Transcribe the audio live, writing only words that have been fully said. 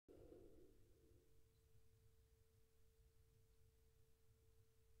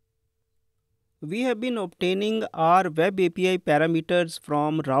We have been obtaining our web API parameters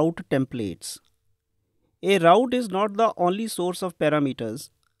from route templates. A route is not the only source of parameters.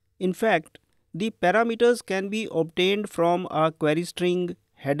 In fact, the parameters can be obtained from a query string,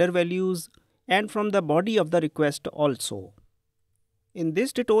 header values, and from the body of the request also. In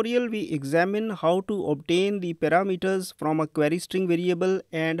this tutorial, we examine how to obtain the parameters from a query string variable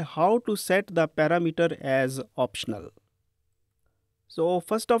and how to set the parameter as optional. So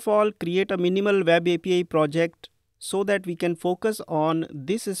first of all, create a minimal web API project so that we can focus on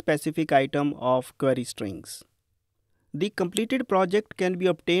this specific item of query strings. The completed project can be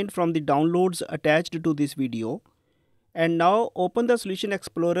obtained from the downloads attached to this video. And now open the Solution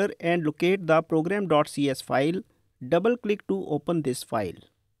Explorer and locate the program.cs file. Double click to open this file.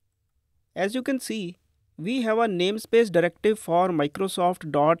 As you can see, we have a namespace directive for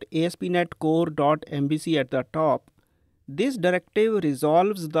Microsoft.ASPNET Core.mbc at the top. This directive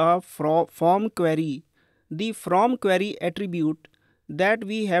resolves the from query, the from query attribute that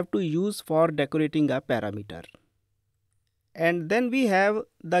we have to use for decorating a parameter. And then we have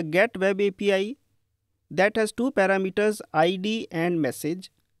the get web API that has two parameters, ID and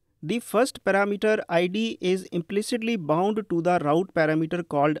message. The first parameter ID is implicitly bound to the route parameter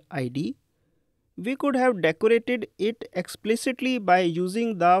called ID. We could have decorated it explicitly by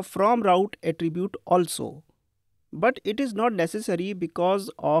using the from route attribute also, but it is not necessary because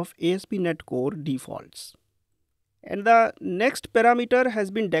of ASP.NET Core defaults. And the next parameter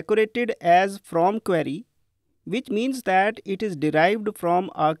has been decorated as from query, which means that it is derived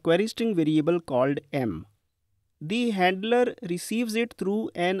from a query string variable called m. The handler receives it through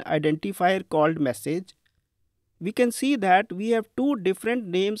an identifier called message. We can see that we have two different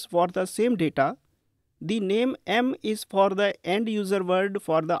names for the same data. The name m is for the end user word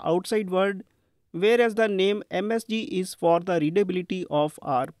for the outside word, whereas the name MSG is for the readability of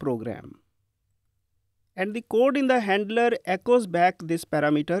our program. And the code in the handler echoes back this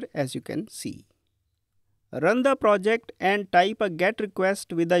parameter, as you can see. Run the project and type a GET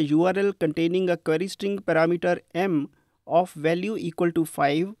request with a URL containing a query string parameter m of value equal to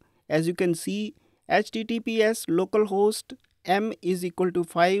 5. As you can see, https localhost m is equal to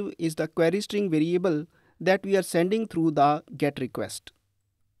 5 is the query string variable that we are sending through the GET request.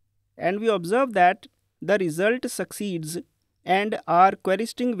 And we observe that the result succeeds and our query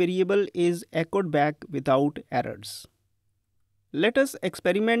string variable is echoed back without errors. Let us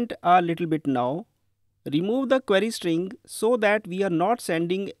experiment a little bit now. Remove the query string so that we are not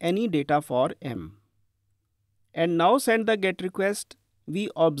sending any data for m. And now send the GET request. We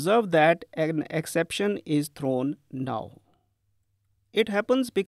observe that an exception is thrown now. It happens because